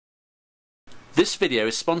This video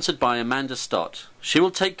is sponsored by Amanda Stott. She will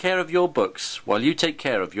take care of your books while you take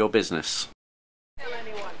care of your business.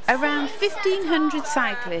 Around 1,500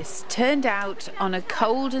 cyclists turned out on a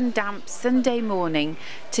cold and damp Sunday morning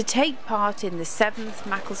to take part in the 7th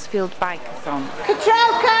Macclesfield Bikeathon.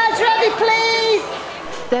 Control cars ready, please!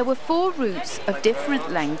 There were 4 routes of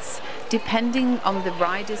different lengths depending on the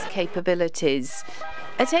riders' capabilities.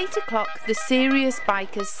 At 8 o'clock, the serious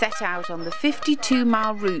bikers set out on the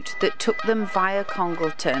 52-mile route that took them via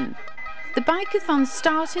Congleton. The bikeathon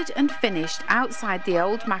started and finished outside the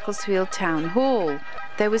old Macclesfield Town Hall.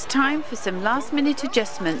 There was time for some last-minute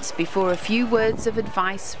adjustments before a few words of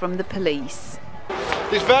advice from the police.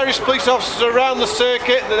 There's various police officers around the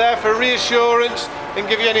circuit. They're there for reassurance and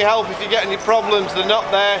give you any help if you get any problems. They're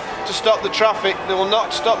not there to stop the traffic. They will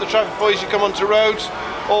not stop the traffic for you as you come onto roads.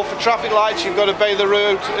 Or for traffic lights, you've got to obey the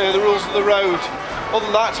rules of the road. Other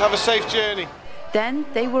than that, have a safe journey. Then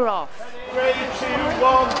they were off. 3, 2,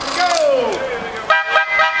 1, go!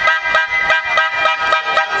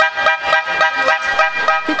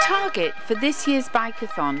 The target for this year's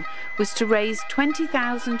bikeathon was to raise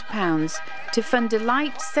 £20,000 to fund a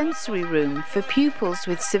light sensory room for pupils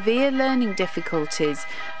with severe learning difficulties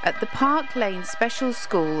at the Park Lane Special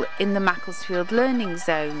School in the Macclesfield Learning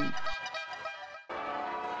Zone.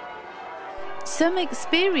 Some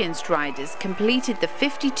experienced riders completed the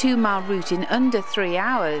 52-mile route in under 3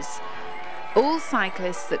 hours. All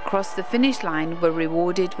cyclists that crossed the finish line were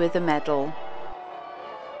rewarded with a medal.